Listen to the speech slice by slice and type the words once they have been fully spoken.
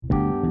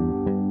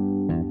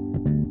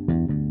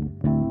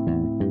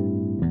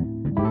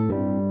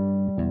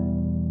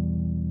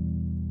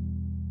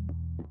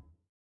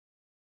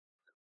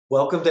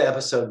Welcome to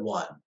episode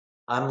 1.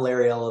 I'm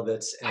Larry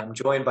Elovitz, and I'm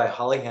joined by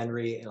Holly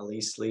Henry and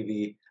Elise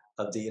Levy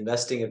of the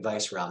Investing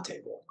Advice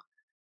Roundtable.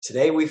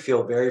 Today, we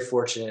feel very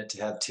fortunate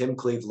to have Tim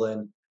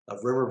Cleveland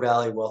of River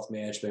Valley Wealth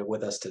Management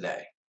with us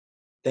today.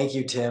 Thank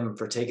you, Tim,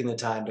 for taking the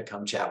time to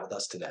come chat with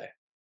us today.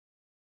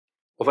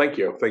 Well, thank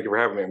you. Thank you for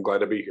having me. I'm glad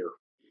to be here.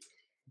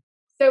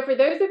 So for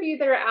those of you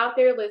that are out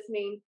there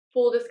listening,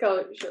 full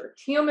disclosure,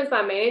 Tim is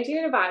my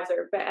managing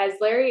advisor, but as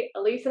Larry,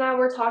 Elise, and I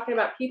were talking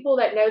about people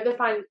that know the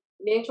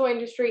financial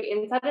industry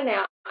inside and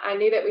out, I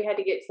knew that we had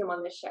to get Tim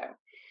on this show.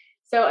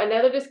 So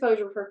another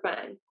disclosure for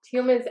fun.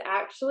 Tim is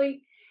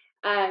actually,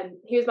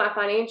 he was my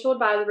financial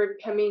advisor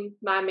becoming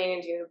my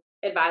managing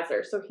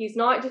advisor. So he's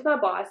not just my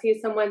boss. He is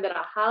someone that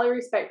I highly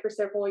respect for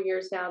several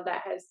years now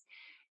that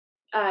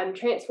has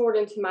transformed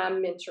into my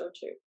mentor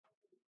too.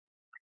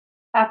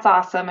 That's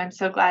awesome. I'm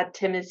so glad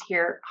Tim is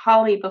here.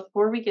 Holly,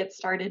 before we get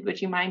started,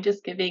 would you mind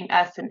just giving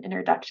us an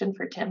introduction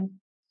for Tim?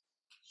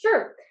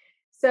 Sure.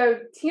 So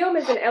Tim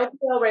is an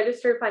LPL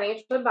registered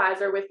financial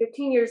advisor with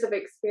 15 years of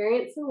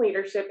experience and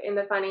leadership in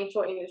the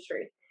financial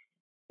industry.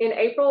 In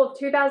April of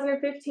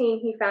 2015,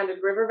 he founded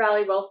River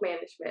Valley Wealth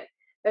Management,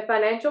 a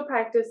financial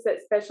practice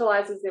that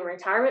specializes in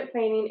retirement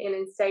planning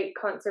and estate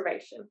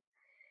conservation.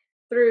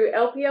 Through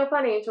LPL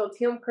Financial,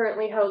 Tim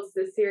currently holds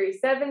the Series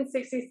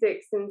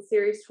 766 and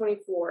Series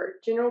 24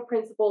 General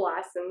Principal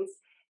license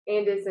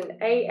and is an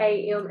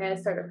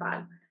AAMS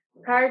certified.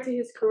 Prior to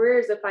his career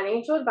as a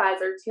financial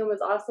advisor, Tim was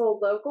also a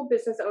local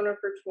business owner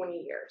for 20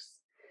 years.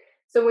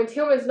 So when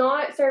Tim is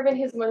not serving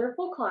his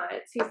wonderful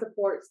clients, he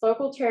supports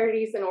local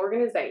charities and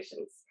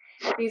organizations.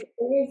 These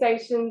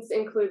organizations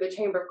include the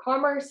Chamber of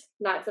Commerce,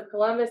 Knights of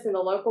Columbus, and the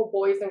local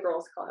Boys and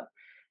Girls Club.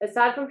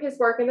 Aside from his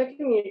work in the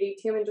community,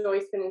 Tim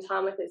enjoys spending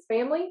time with his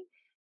family.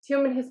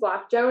 Tim and his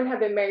wife, Joan, have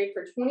been married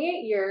for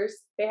 28 years.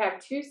 They have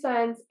 2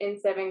 sons and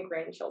 7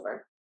 grandchildren.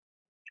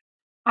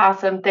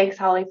 Awesome. Thanks,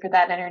 Holly, for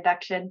that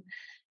introduction.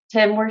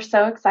 Tim, we're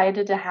so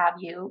excited to have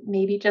you.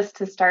 Maybe just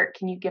to start,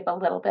 can you give a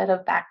little bit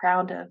of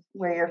background of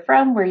where you're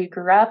from, where you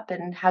grew up,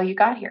 and how you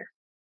got here?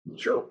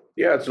 Sure.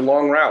 Yeah, it's a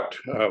long route.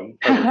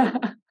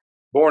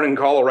 Born in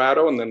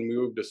Colorado and then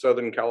moved to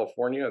Southern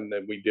California. And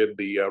then we did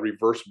the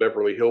reverse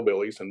Beverly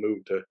Hillbillies and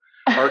moved to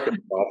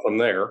Arkansas from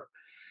there.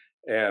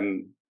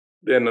 And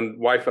then the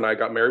wife and I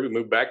got married. We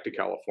moved back to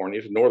California,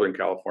 to Northern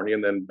California,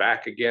 and then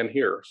back again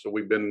here. So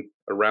we've been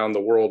around the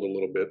world a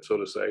little bit, so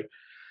to say.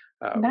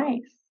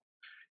 Nice.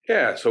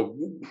 Yeah, so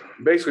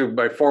basically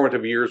my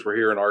formative years were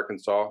here in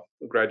Arkansas.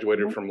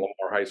 Graduated from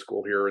Lamar High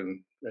School here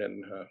in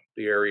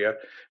the area.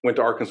 Went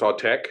to Arkansas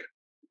Tech,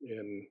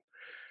 and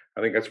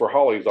I think that's where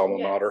Holly's alma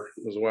mater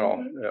as well.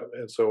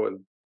 Yeah, and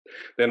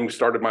then we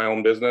started my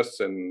own business,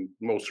 and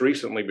most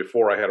recently,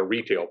 before I had a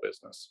retail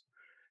business,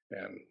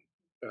 and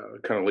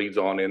it kind of leads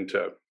on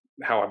into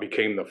how I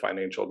became the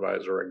financial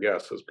advisor, I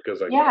guess, is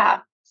because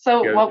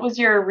So what was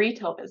your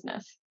retail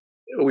business?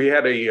 We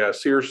had a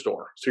Sears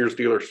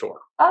dealer store.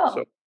 Oh.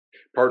 So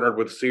partnered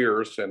with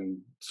Sears and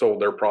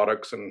sold their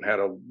products and had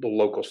the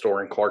local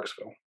store in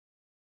Clarksville.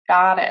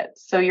 Got it.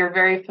 So you're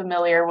very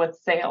familiar with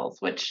sales,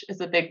 which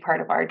is a big part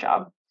of our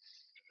job.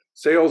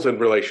 Sales and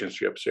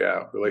relationships,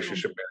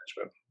 relationship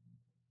management.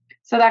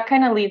 So that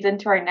kind of leads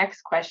into our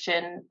next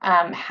question.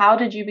 How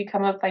did you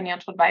become a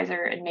financial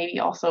advisor, and maybe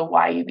also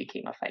why you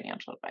became a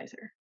financial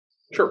advisor?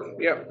 Sure.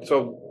 Yeah.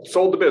 So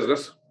sold the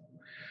business,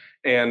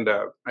 and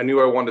I knew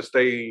I wanted to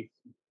stay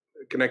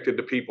connected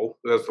to people.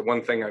 That's the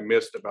one thing I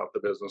missed about the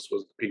business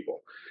was the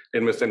people.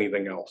 Didn't miss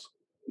anything else.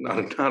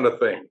 Not a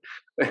thing.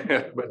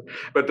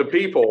 but the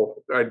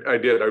people I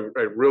did.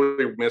 I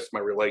really missed my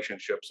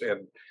relationships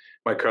and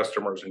my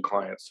customers and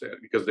clients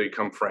because they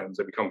become friends,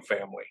 they become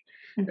family.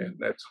 And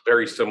that's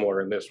very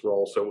similar in this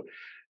role. So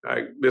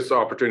this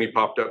opportunity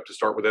popped up to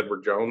start with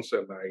Edward Jones,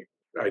 and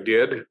I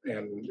did,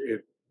 and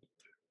it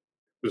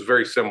was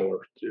very similar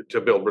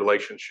to build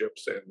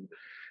relationships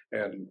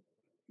and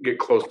get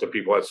close to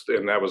people.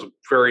 And that was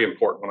very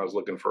important when I was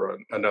looking for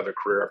another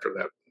career after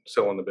that,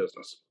 selling the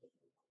business.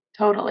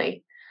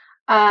 Totally.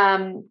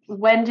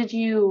 When did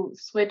you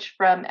switch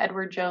from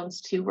Edward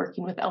Jones to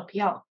working with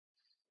LPL?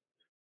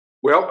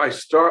 Well,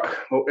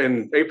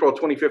 in April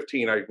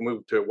 2015, I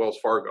moved to Wells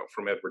Fargo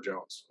from Edward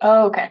Jones.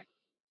 Oh, okay.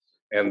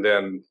 And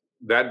then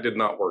that did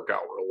not work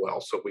out real well.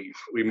 So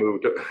we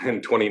moved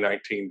in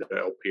 2019 to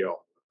LPL.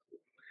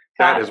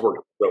 That has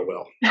worked real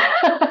well.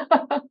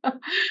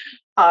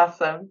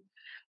 Awesome.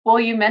 Well,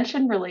 you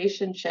mentioned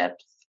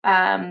relationships.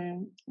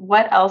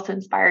 What else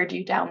inspired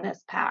you down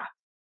this path?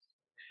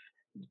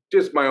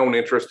 Just my own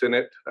interest in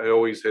it. I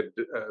always had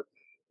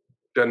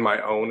done my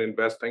own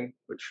investing,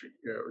 which,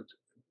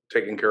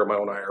 taking care of my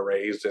own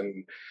IRAs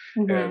and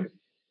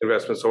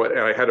investments. So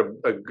I had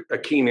a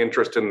keen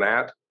interest in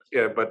that.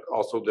 Yeah, but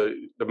also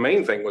the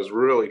main thing was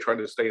really trying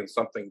to stay in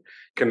something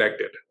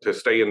connected, to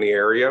stay in the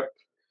area,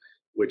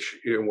 which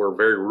we're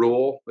very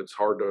rural. It's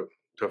hard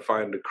to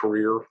find a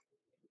career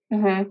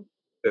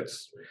that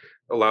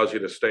allows you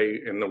to stay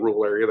in the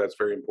rural area. That's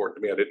very important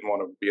to me. I didn't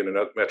want to be in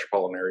a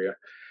metropolitan area,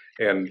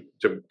 and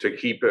to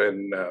keep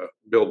and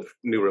build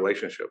new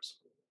relationships.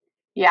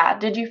 Yeah.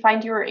 Did you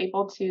find you were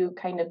able to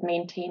kind of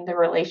maintain the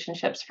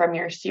relationships from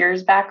your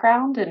Sears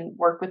background and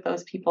work with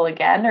those people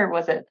again, or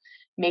was it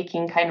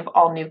making kind of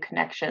all new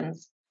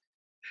connections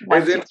It's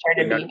once you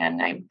started interesting. being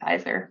an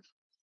advisor?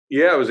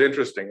 Yeah, it was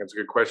interesting. It's a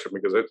good question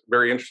because it's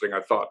very interesting.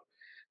 I thought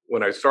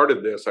when I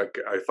started this, I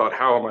thought,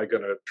 how am I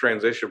going to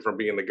transition from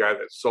being the guy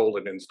that sold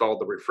and installed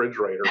the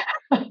refrigerator,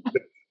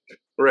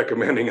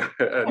 recommending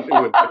a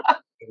new and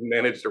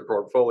manage their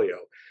portfolio?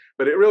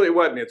 But it really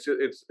wasn't.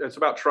 It's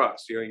about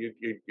trust.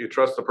 You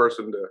trust the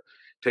person to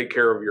take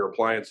care of your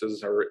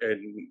appliances or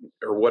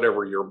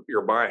whatever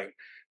you're buying.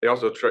 They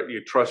also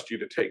trust you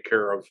to take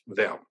care of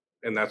them,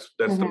 and that's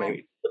the Mhm.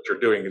 main what you're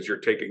doing is you're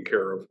taking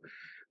care of,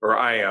 or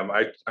I am.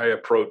 I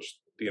approach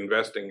the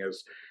investing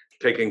as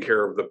taking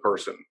care of the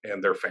person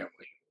and their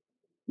family.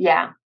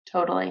 Yeah,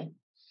 totally.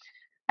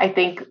 I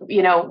think,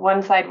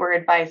 one side we're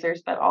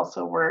advisors, but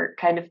also we're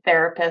kind of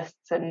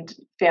therapists and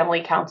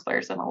family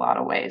counselors in a lot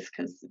of ways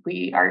because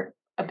we are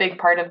a big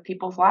part of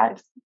people's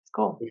lives. It's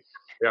cool.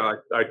 Yeah,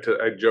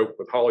 I joke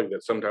with Holly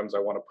that sometimes I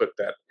want to put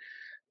that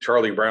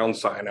Charlie Brown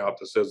sign out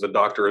that says the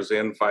doctor is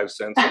in 5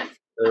 cents of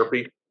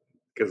therapy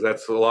because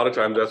that's a lot of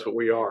times that's what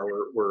we are.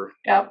 We're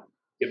Yep.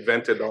 get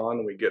vented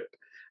on. We get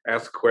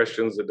asked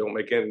questions that don't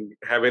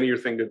have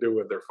anything to do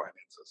with their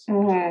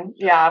finances.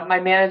 Yeah, my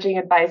managing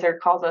advisor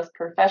calls us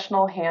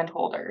professional hand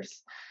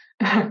holders.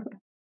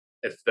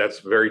 That's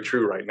very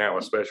true right now,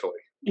 especially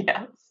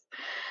Yes.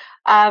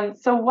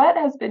 So, what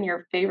has been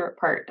your favorite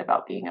part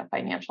about being a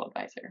financial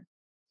advisor?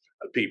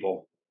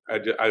 people.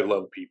 I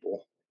love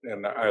people,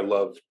 and I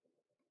love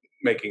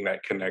making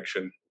that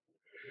connection,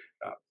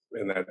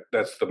 and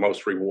that's the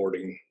most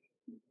rewarding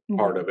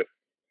part Mhm. of it.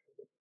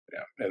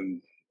 Yeah,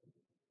 and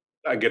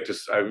I get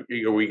to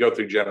we go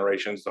through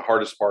generations. The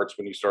hardest parts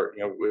when you start,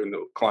 when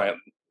the client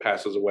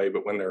passes away,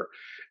 but when their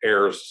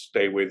heirs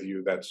stay with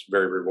you, that's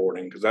very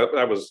rewarding because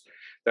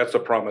that's a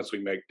promise we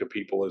make to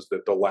people is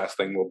that the last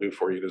thing we'll do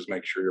for you is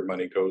make sure your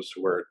money goes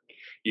to where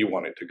you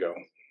want it to go.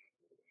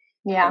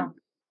 Yeah,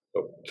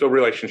 And so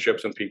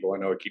relationships and people. I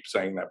know I keep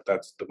saying that, but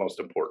that's the most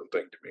important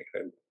thing to me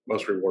and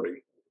most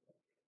rewarding.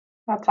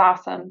 that's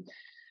awesome.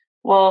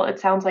 Well, it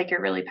sounds like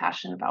you're really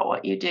passionate about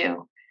what you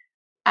do.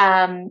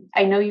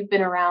 I know you've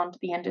been around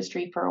the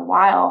industry for a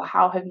while.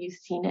 How have you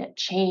seen it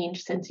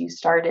change since you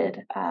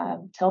started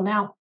till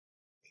now?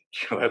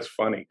 That's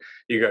funny.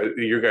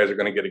 You guys are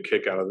going to get a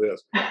kick out of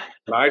this.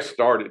 When I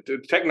started,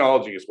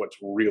 technology is what's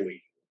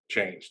really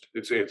changed.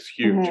 It's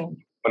huge. Mhm.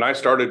 When I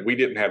started, we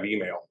didn't have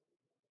email.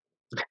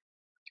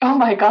 Oh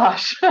my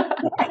gosh.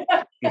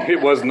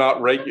 It was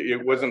not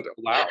it wasn't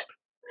allowed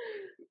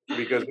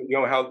because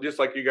how just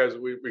like you guys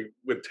we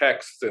with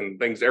texts and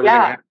things, everything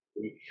Yeah. had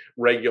to be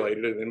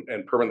regulated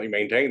and permanently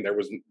maintained.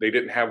 They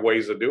didn't have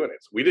ways of doing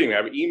it. So we didn't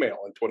have email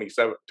in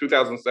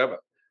 2007.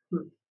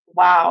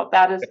 Wow.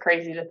 That is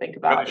crazy to think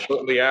Got it about.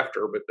 shortly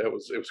after, but it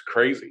was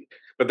crazy.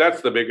 But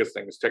that's the biggest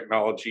thing is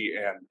technology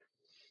and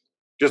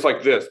just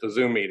like this, the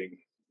Zoom meeting.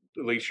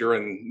 At least you're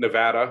in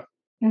Nevada,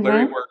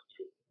 Larry. Hmm. Where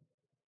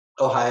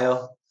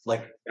Ohio,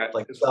 like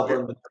so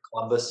Dublin,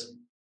 Columbus.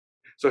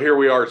 here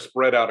we are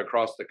spread out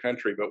across the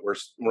country, but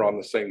we're on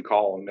the same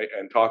call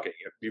and talking.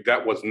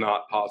 That was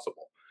not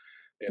possible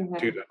in Hmm.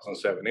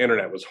 2007. The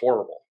internet was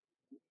horrible,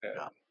 and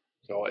Yeah.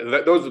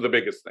 so those are the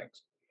biggest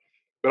things.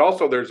 But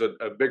also, there's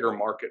a bigger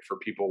market for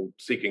people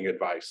seeking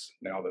advice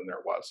now than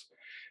there was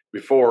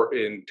before.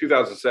 In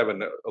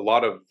 2007, a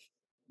lot of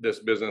this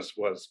business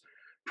was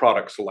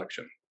product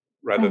selection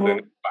rather than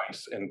Hmm.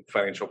 advice and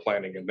financial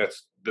planning, and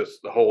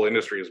the whole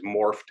industry has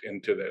morphed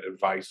into that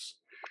advice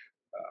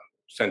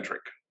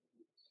centric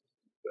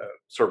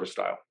service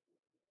style.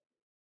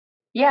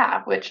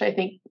 Yeah, which I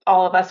think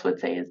all of us would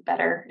say is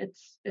better.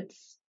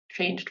 It's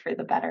changed for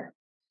the better.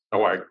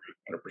 Oh, I agree,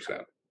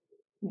 100%.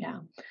 Yeah.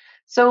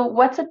 So,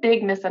 what's a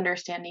big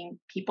misunderstanding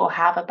people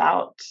have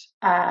about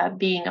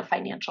being a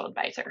financial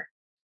advisor?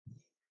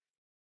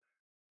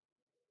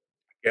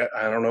 Yeah,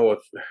 I don't know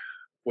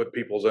what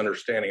people's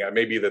understanding.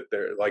 Maybe that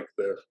they're like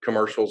the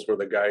commercials where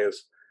the guy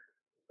is,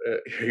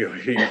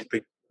 he's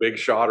the big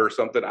shot or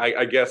something.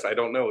 I guess I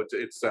don't know.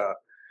 It's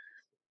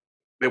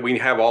that we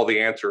have all the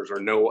answers or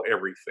know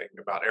everything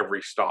about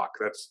every stock.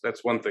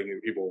 That's one thing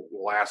that people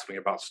will ask me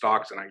about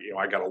stocks, and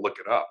I got to look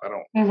it up. I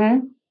don't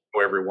Hmm.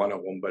 know every one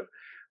of them, but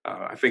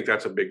I think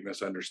that's a big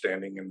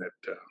misunderstanding, and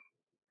that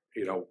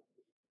you know,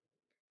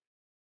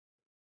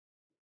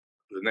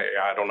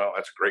 I don't know.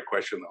 That's a great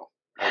question though.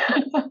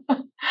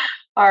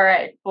 All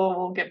right. Well,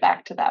 we'll get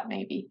back to that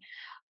maybe.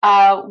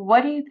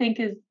 What do you think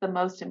is the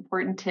most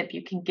important tip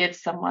you can give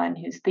someone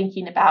who's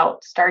thinking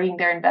about starting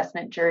their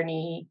investment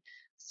journey,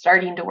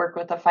 starting to work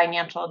with a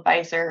financial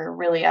advisor,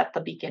 really at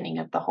the beginning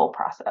of the whole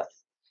process?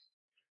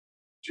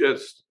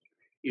 Just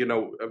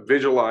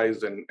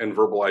visualize and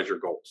verbalize your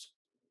goals.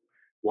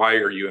 Why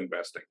are you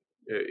investing?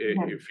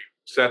 Mhm. If you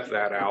set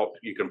that out,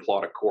 you can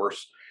plot a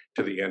course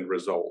to the end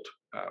result,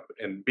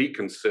 and be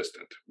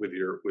consistent with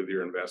your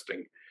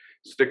investing.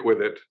 Stick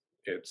with it.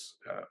 It's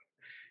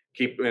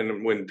keep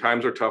in when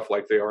times are tough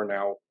like they are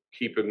now.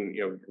 Keep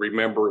in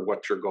remember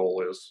what your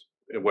goal is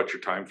and what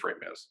your time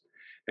frame is,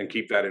 and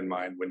keep that in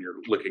mind when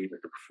you're looking at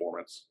the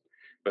performance.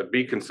 But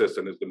be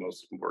consistent is the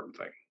most important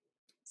thing.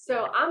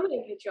 So I'm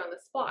going to put you on the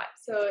spot.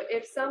 So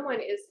if someone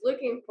is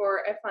looking for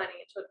a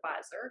financial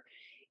advisor,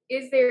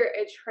 is there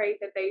a trait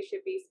that they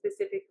should be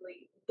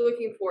specifically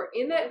looking for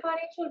in that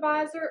financial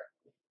advisor?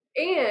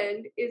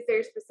 And is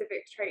there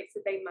specific traits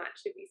that they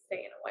should be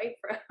staying away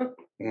from?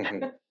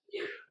 Mm-hmm.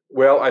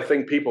 Well, I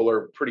think people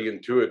are pretty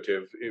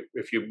intuitive.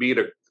 If you meet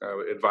a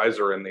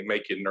advisor and they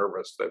make you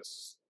nervous,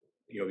 that's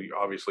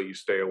obviously you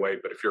stay away.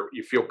 But if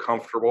you feel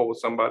comfortable with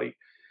somebody,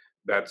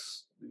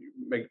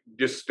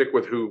 just stick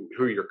with who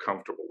you're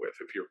comfortable with.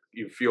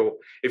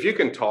 If you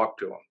can talk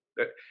to them,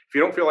 if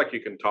you don't feel like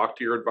you can talk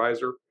to your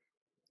advisor,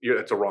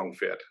 it's a wrong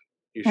fit.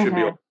 You should be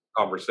able to have a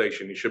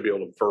conversation. You should be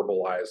able to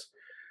verbalize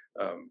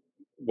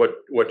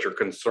what your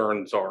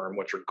concerns are and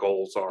what your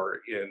goals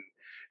are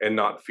and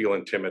not feel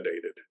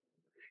intimidated.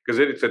 Because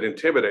it's an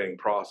intimidating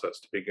process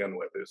to begin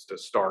with, is to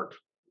start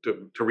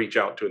to reach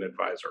out to an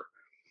advisor.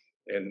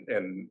 And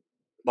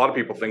a lot of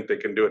people think they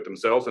can do it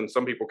themselves, and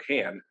some people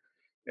can.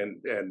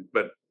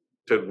 But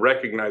to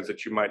recognize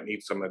that you might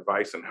need some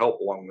advice and help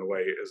along the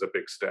way is a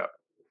big step.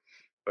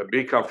 But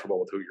be comfortable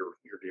with who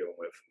you're dealing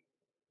with.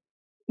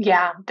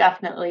 Yeah,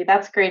 definitely.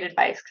 That's great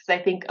advice, because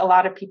I think a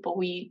lot of people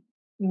we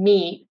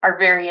meet are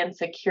very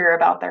insecure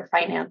about their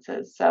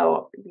finances.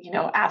 So,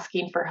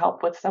 asking for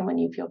help with someone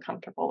you feel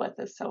comfortable with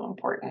is so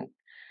important.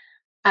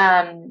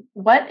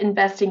 What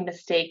investing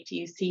mistake do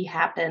you see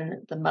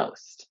happen the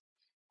most?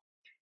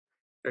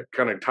 It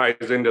kind of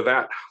ties into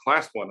that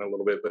last one a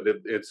little bit, but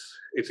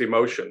it's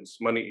emotions.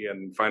 Money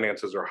and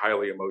finances are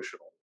highly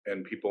emotional,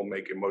 and people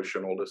make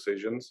emotional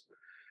decisions.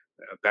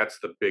 That's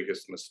the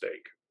biggest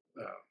mistake.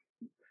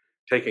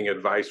 Taking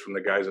advice from the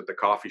guys at the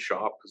coffee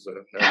shop is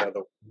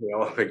another.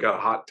 They got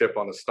a hot tip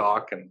on a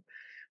stock and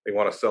they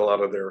want to sell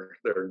out of their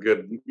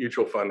good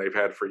mutual fund they've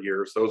had for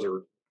years. Those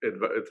are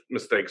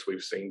mistakes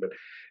we've seen, but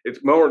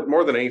it's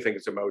more than anything,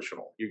 it's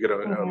emotional. You get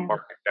a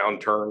market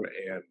downturn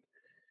and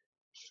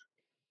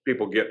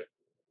people get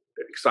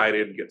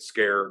excited, get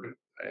scared,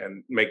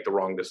 and make the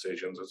wrong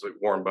decisions. As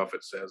Warren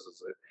Buffett says,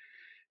 is that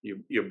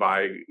you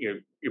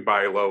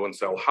buy low and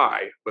sell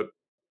high. But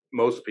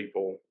most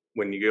people,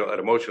 when you let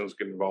emotions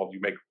get involved, you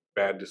make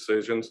bad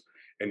decisions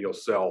and you'll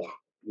sell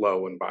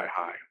low and buy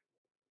high.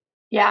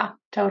 Yeah,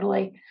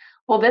 totally.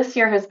 Well, this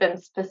year has been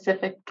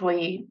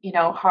specifically,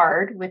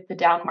 hard with the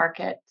down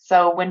market.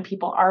 So when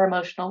people are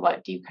emotional,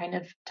 what do you kind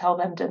of tell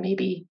them to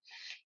maybe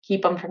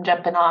keep them from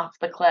jumping off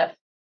the cliff?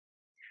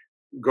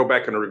 Go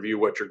back and review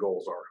what your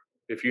goals are.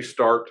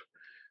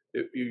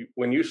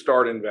 When you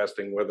start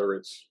investing, whether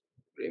it's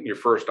in your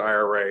first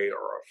IRA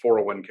or a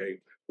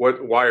 401k,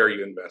 why are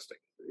you investing?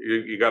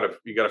 You got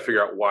to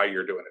figure out why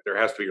you're doing it. There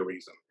has to be a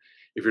reason.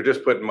 If you're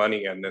just putting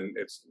money in, then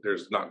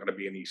there's not going to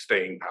be any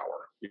staying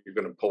power. You're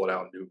going to pull it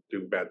out and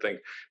do bad things.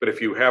 But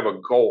if you have a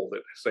goal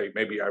that, say,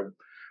 maybe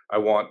I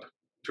want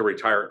to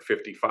retire at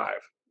 55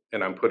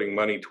 and I'm putting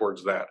money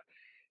towards that,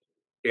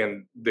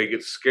 and they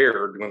get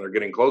scared when they're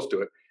getting close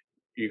to it,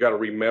 you got to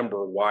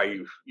remember why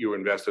you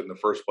invested in the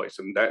first place.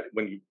 And that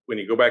when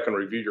you go back and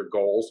review your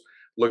goals,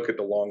 look at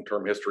the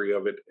long-term history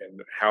of it and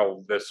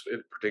how this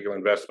particular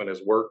investment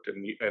has worked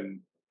and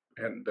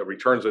the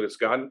returns that it's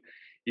gotten,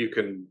 you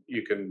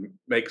can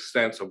make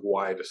sense of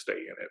why to stay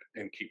in it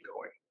and keep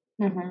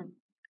going. Mm-hmm.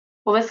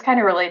 Well, this kind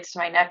of relates to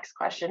my next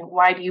question.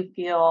 Why do you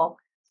feel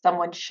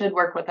someone should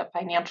work with a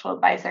financial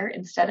advisor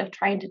instead of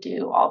trying to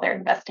do all their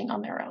investing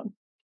on their own?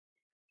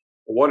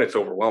 One, it's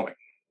overwhelming.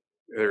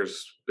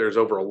 There's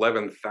over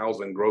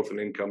 11,000 growth and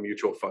income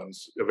mutual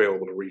funds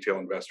available to retail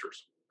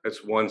investors.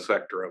 That's one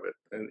sector of it,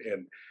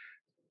 and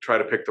try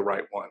to pick the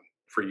right one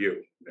for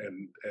you,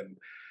 and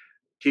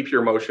keep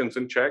your emotions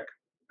in check.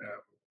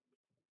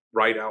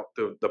 Write out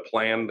the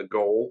plan, the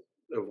goal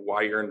of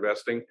why you're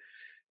investing,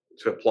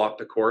 to plot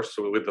the course.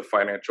 So with the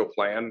financial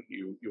plan,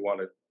 you want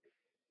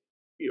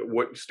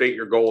to state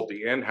your goal at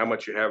the end, how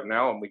much you have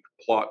now, and we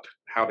plot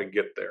how to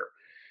get there,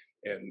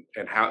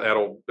 and how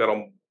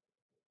that'll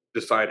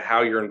decide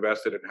how you're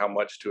invested and how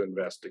much to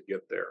invest to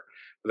get there.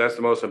 But that's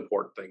the most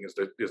important thing, is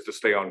to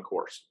stay on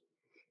course,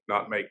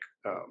 not make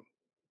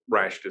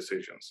rash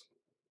decisions.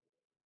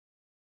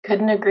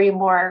 Couldn't agree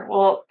more.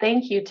 Well,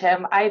 thank you,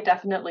 Tim. I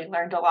definitely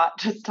learned a lot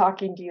just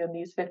talking to you in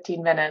these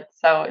 15 minutes.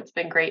 So it's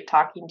been great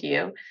talking to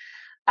you.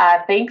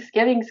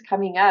 Thanksgiving's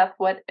coming up.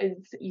 What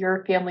is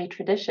your family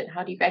tradition?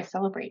 How do you guys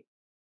celebrate?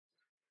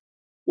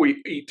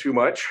 We eat too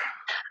much,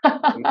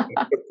 and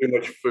cook too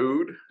much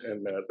food,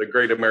 and the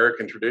great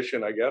American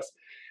tradition, I guess.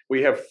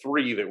 We have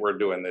 3 that we're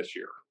doing this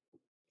year.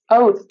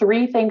 Oh,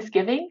 3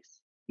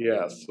 Thanksgivings?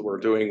 Yes, we're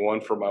doing one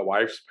for my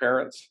wife's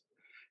parents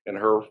and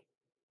her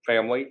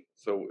family.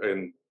 So,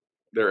 and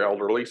they're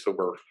elderly, so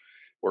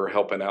we're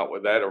helping out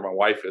with that. Or my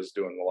wife is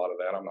doing a lot of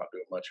that. I'm not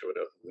doing much of it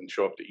other than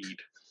show up to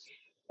eat.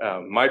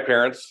 My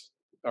parents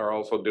are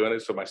also doing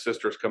it, so my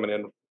sister's coming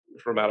in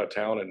from out of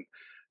town, and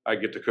I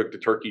get to cook the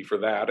turkey for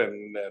that,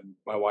 and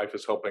my wife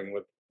is helping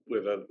with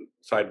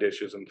side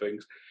dishes and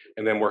things.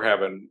 And then we're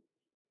having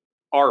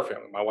our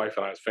family, my wife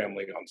and I's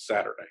family, on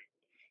Saturday.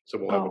 So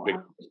we'll have a big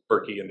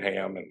turkey and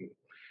ham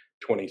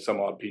 20 some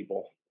odd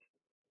people.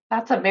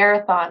 That's a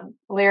marathon.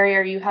 Larry,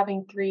 are you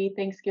having 3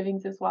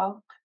 Thanksgivings as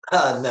well?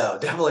 No,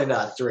 definitely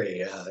not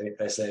 3. Like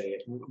I say,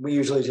 we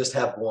usually just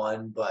have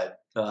 1, but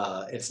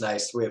it's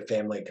nice. We have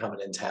family coming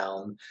in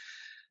town.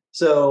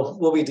 So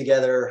we'll be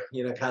together,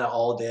 kind of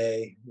all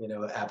day,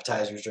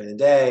 appetizers during the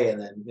day and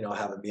then,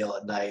 have a meal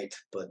at night.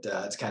 But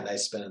it's kind of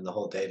nice spending the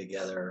whole day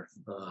together.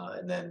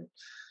 And then,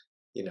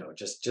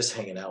 just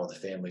hanging out with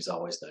the family is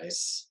always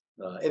nice.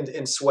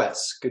 In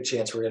sweats, good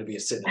chance we're going to be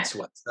sitting in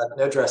sweats.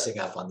 No dressing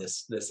up on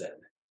this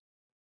end.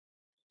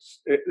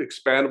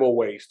 Expandable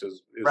waste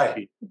is Right.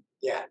 key.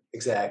 Yeah,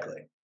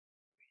 exactly.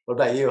 What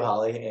about you,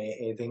 Holly?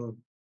 Anything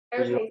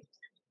for you? Okay,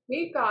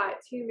 we've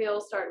got 2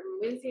 meals starting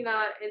Wednesday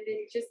night and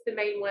then just the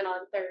main one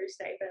on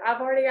Thursday. But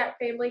I've already got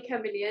family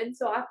coming in,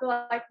 so I feel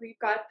like we've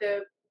got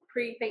the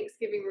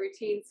pre-Thanksgiving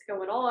routines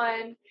going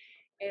on.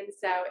 And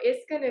so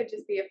it's going to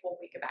just be a full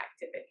week of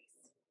activities.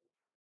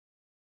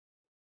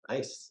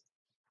 Nice.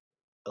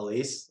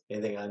 Elise,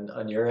 anything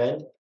on your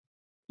end?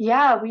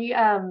 Yeah,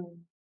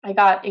 I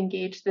got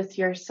engaged this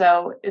year,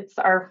 so it's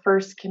our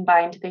first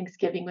combined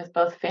Thanksgiving with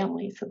both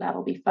families, so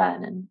that'll be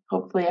fun and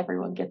hopefully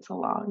everyone gets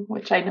along,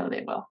 which I know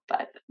they will,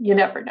 but you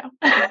never know.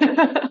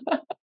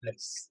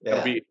 Nice. It'll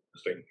Yeah. be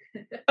interesting.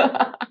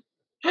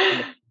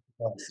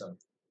 Awesome.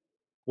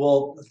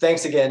 Well,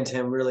 thanks again,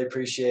 Tim. Really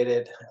appreciate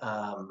it.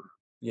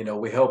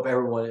 We hope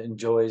everyone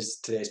enjoys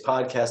today's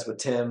podcast with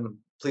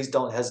Tim. Please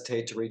don't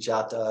hesitate to reach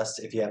out to us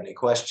if you have any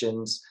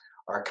questions.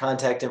 Our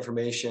contact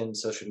information,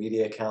 social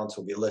media accounts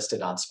will be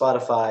listed on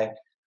Spotify,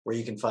 where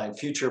you can find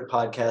future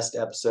podcast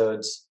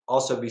episodes.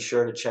 Also, be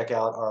sure to check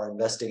out our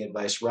Investing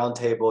Advice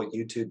Roundtable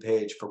YouTube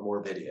page for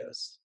more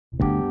videos.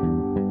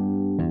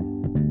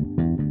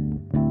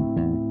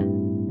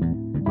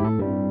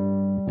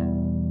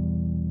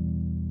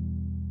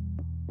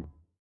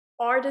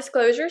 Our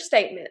disclosure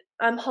statement.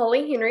 I'm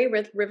Holly Henry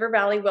with River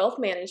Valley Wealth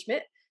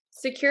Management.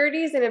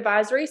 Securities and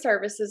advisory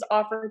services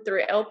offered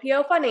through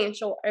LPL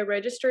Financial, a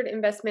registered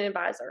investment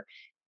advisor.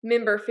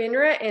 Member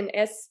FINRA and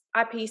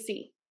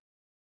SIPC.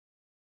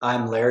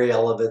 I'm Larry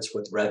Elovitz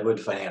with Redwood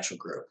Financial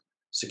Group.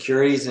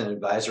 Securities and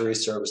advisory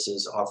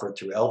services offered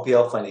through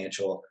LPL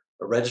Financial,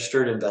 a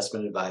registered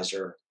investment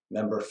advisor,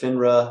 member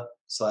FINRA/SIPC.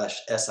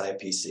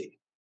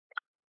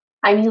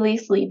 I'm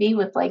Elise Levy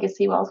with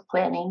Legacy Wealth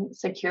Planning,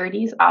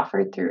 securities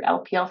offered through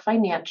LPL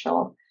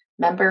Financial,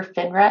 member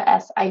FINRA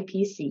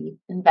SIPC,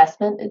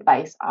 investment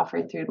advice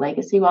offered through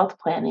Legacy Wealth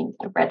Planning,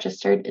 a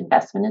registered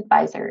investment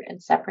advisor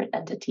and separate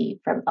entity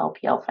from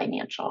LPL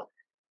Financial.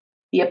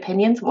 The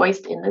opinions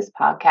voiced in this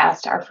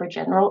podcast are for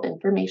general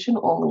information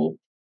only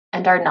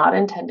and are not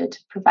intended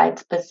to provide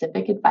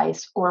specific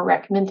advice or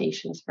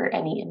recommendations for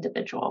any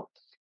individual.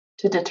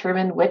 To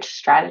determine which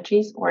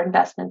strategies or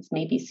investments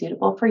may be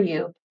suitable for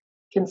you,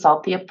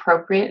 consult the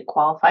appropriate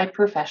qualified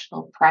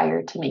professional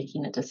prior to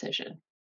making a decision.